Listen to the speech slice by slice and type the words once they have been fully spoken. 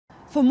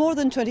For more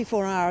than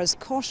 24 hours,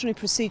 cautionary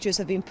procedures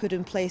have been put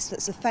in place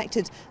that's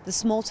affected the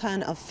small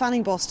town of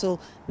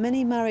Fallingbostel,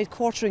 many married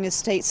quartering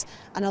estates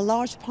and a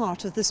large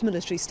part of this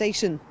military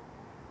station.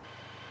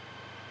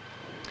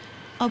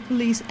 A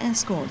police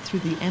escort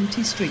through the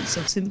empty streets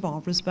of St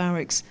Barbara's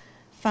Barracks.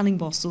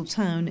 Fallingbostel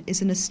town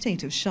is in a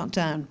state of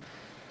shutdown.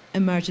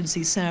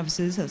 Emergency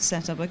services have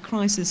set up a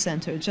crisis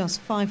centre just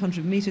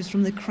 500 metres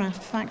from the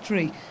Kraft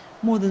factory.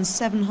 More than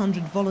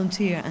 700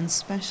 volunteer and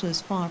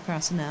specialist fire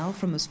personnel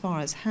from as far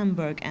as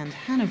Hamburg and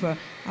Hannover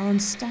are on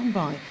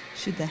standby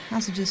should the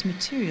hazardous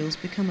materials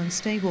become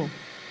unstable.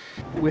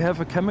 We have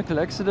a chemical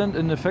accident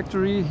in the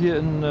factory here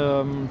in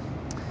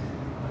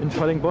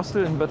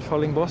Fallingbostel, in Bad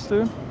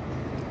Fallingbostel.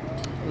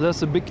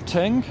 There's a big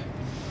tank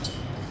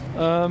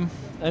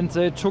and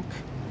they took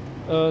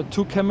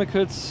two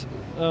chemicals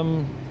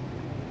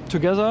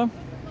together,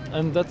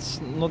 and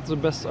that's not the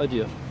best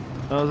idea.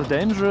 The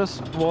dangerous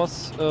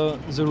was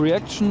the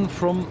reaction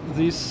from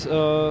these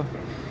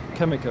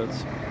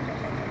chemicals.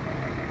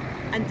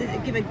 And did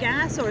it give a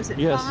gas, or is it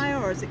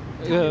fire, or is it?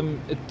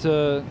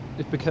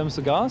 It becomes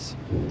a gas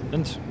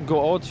and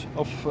go out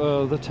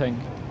of the tank.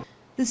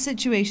 The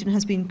situation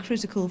has been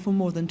critical for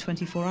more than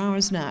 24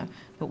 hours now,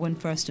 but when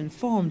first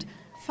informed,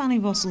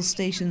 Fallingbostel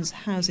Station's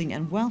housing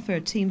and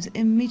welfare teams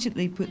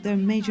immediately put their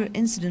major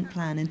incident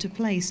plan into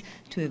place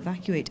to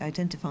evacuate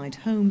identified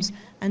homes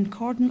and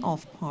cordon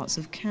off parts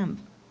of camp.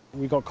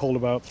 We got called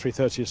about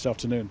 3:30 this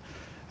afternoon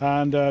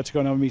and to go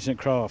and have a meeting at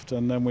Kraft,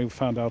 and then we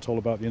found out all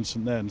about the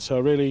incident then.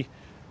 So really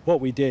what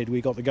we did, we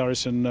got the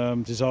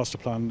garrison disaster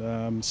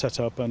plan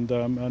set up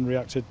and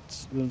reacted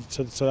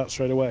to that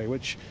straight away,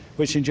 which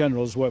in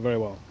general has worked very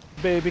well.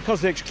 Because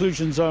the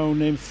exclusion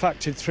zone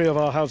impacted 3 of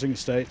our housing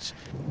estates,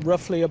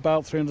 roughly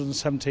about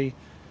 370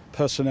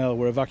 personnel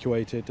were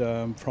evacuated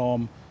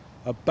from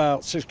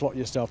about 6 o'clock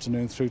yesterday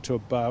afternoon through to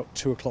about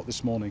 2 o'clock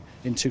this morning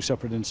in 2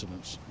 separate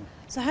incidents.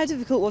 So how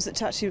difficult was it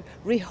to actually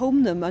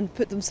rehome them and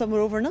put them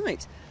somewhere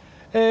overnight?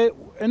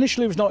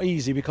 Initially it was not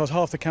easy because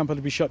half the camp had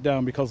to be shut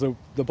down because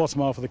the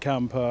bottom half of the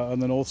camp on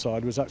the north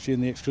side was actually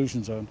in the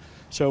exclusion zone.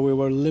 So we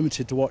were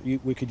limited to what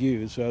we could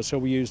use. So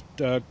we used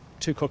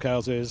 2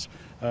 cookhouses,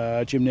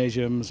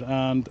 gymnasiums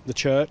and the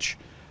church.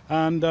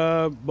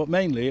 But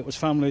mainly it was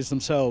families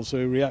themselves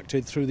who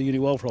reacted through the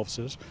unit welfare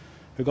officers,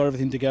 who got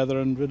everything together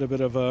and did a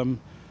bit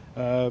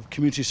of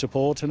community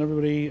support, and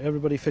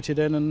everybody fitted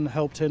in and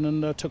helped in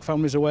and took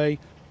families away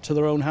to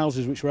their own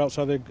houses, which were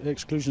outside the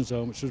exclusion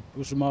zone, which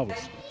was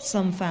marvellous.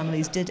 Some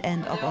families did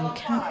end up on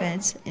camp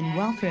beds, in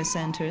welfare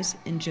centres,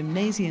 in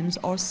gymnasiums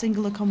or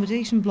single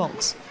accommodation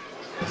blocks.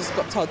 We just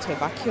got told to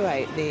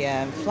evacuate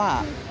the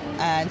flat,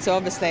 and so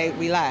obviously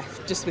we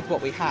left just with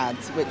what we had,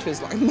 which was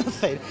like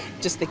nothing,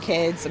 just the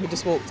kids, and we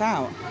just walked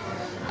out.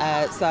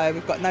 So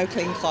we've got no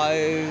clean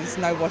clothes,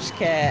 no wash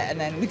kit, and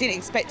then we didn't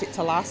expect it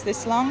to last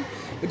this long.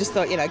 We just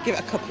thought, you know, give it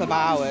a couple of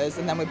hours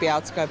and then we'd be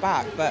able to go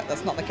back, but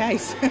that's not the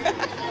case.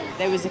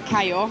 There was a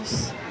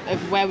chaos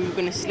of where we were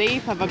going to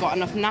sleep. Have I got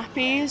enough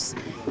nappies?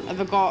 Have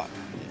I got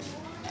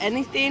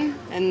anything?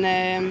 And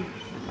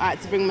I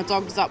had to bring my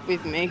dogs up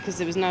with me because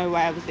there was no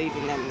way I was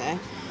leaving them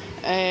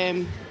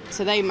there.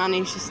 So they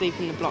managed to sleep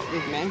in the block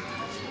with me.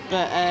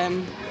 But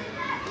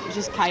it was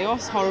just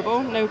chaos,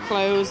 horrible. No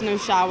clothes, no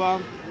shower,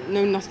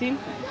 no nothing.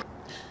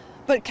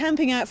 But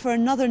camping out for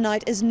another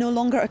night is no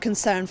longer a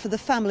concern for the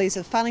families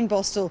of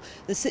Fallingbostel.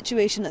 The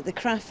situation at the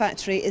Kraft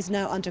factory is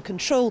now under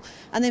control,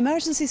 and the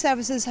emergency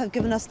services have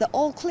given us the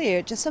all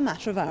clear just a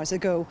matter of hours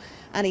ago.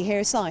 Annie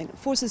Hairsine,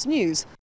 Forces News.